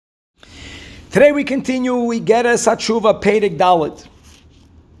Today we continue, we get a Satshuva Perek Dalet,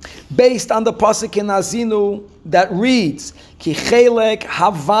 based on the pasuk in Azinu that reads, Ki chelek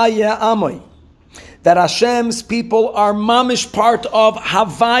havaya amoy, that Hashem's people are mamish part of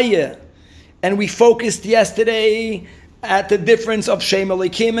havaya. And we focused yesterday at the difference of Shem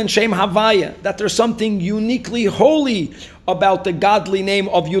Elikim and Shem Havaya, that there's something uniquely holy about the godly name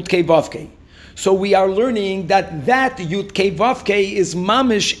of Yud-Kei Vav-Kei. So we are learning that Yud-Kei Vav-Kei is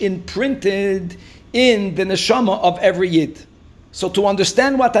mamish imprinted in the neshama of every Yid. So to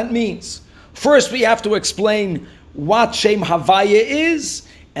understand what that means, first we have to explain what Shem Havaya is,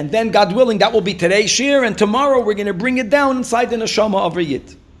 and then God willing, that will be today's shir, and tomorrow we're going to bring it down inside the neshama of a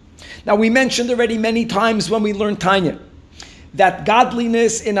Yid. Now we mentioned already many times when we learned Tanya, that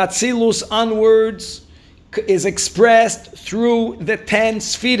godliness in Atzilus onwards is expressed through the 10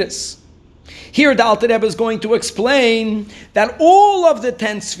 Sfiras. Here the Alter Rebbe is going to explain that all of the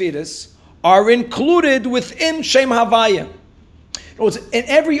 10 Sfiras are included within Shem Havaya. In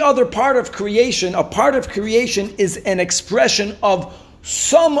every other part of creation, a part of creation is an expression of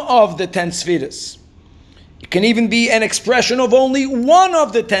some of the 10 Sfiras. It can even be an expression of only one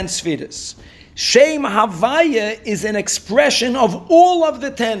of the 10 Sfiras. Shem Havaya is an expression of all of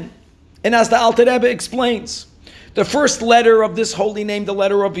the 10. And as the Alter Rebbe explains, the first letter of this holy name, the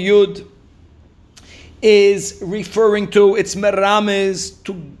letter of Yud, is referring to, its merames,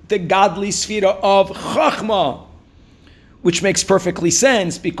 to the godly sfira of Chachma, which makes perfectly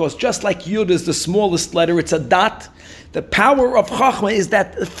sense, because just like Yud is the smallest letter, it's a dot. The power of Chachma is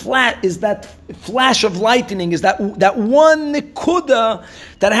that flash of lightning, is that one nikuda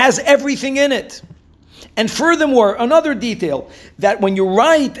that has everything in it. And furthermore, another detail, that when you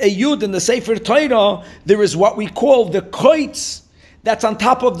write a Yud in the Sefer Torah, there is what we call the koitz that's on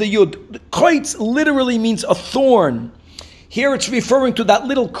top of the Yud. The koitz literally means a thorn. Here it's referring to that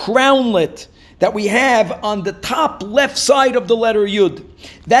little crownlet that we have on the top left side of the letter Yud.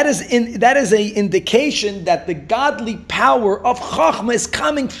 That is an indication that the godly power of Chachma is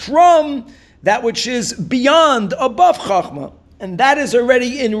coming from that which is beyond, above Chachma. And that is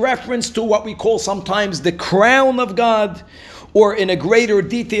already in reference to what we call sometimes the crown of God, or in a greater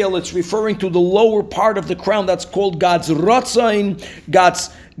detail, it's referring to the lower part of the crown that's called God's Ratzain,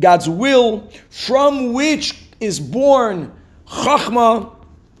 God's will, from which is born Chachma.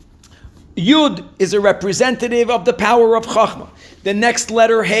 Yud is a representative of the power of Chachma. The next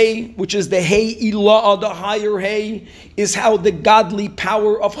letter, Hey, which is the Hey Ilah, the higher Hey, is how the godly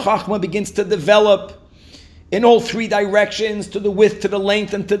power of Chachma begins to develop in all three directions, to the width, to the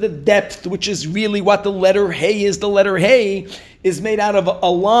length, and to the depth, which is really what the letter Hey is. The letter Hey is made out of a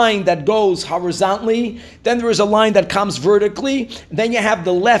line that goes horizontally, then there is a line that comes vertically, then you have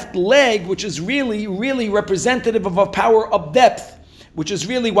the left leg, which is really, really representative of a power of depth, which is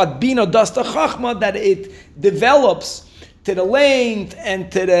really what Bina does to Chachma, that it develops to the length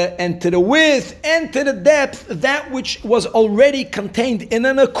and to the width and to the depth, that which was already contained in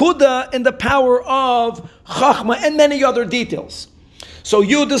an akuda, in the power of Chachma, and many other details. So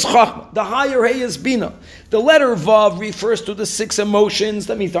Yud is Chachma, the higher Hey is Bina. The letter Vav refers to the 6 emotions.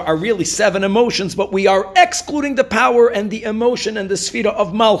 That means there are really 7 emotions, but we are excluding the power and the emotion and the sfira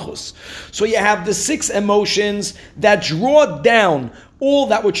of Malchus. So you have the 6 emotions that draw down all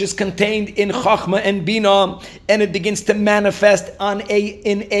that which is contained in Chachma and Bina, and it begins to manifest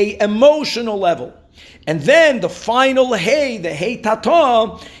in a emotional level. And then the final Hey, the Hey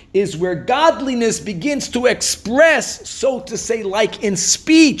Tata, is where godliness begins to express, so to say, like in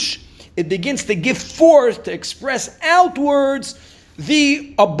speech. It begins to give forth, to express outwards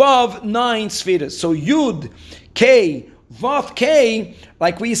the above 9 spheres. So Yud, K, Vav, K,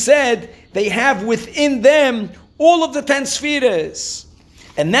 like we said, they have within them all of the 10 spheres.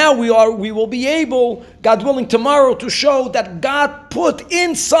 And now we will be able, God willing, tomorrow to show that God put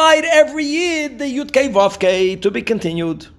inside every Yid the Yud-Kei Vav-Kei, to be continued.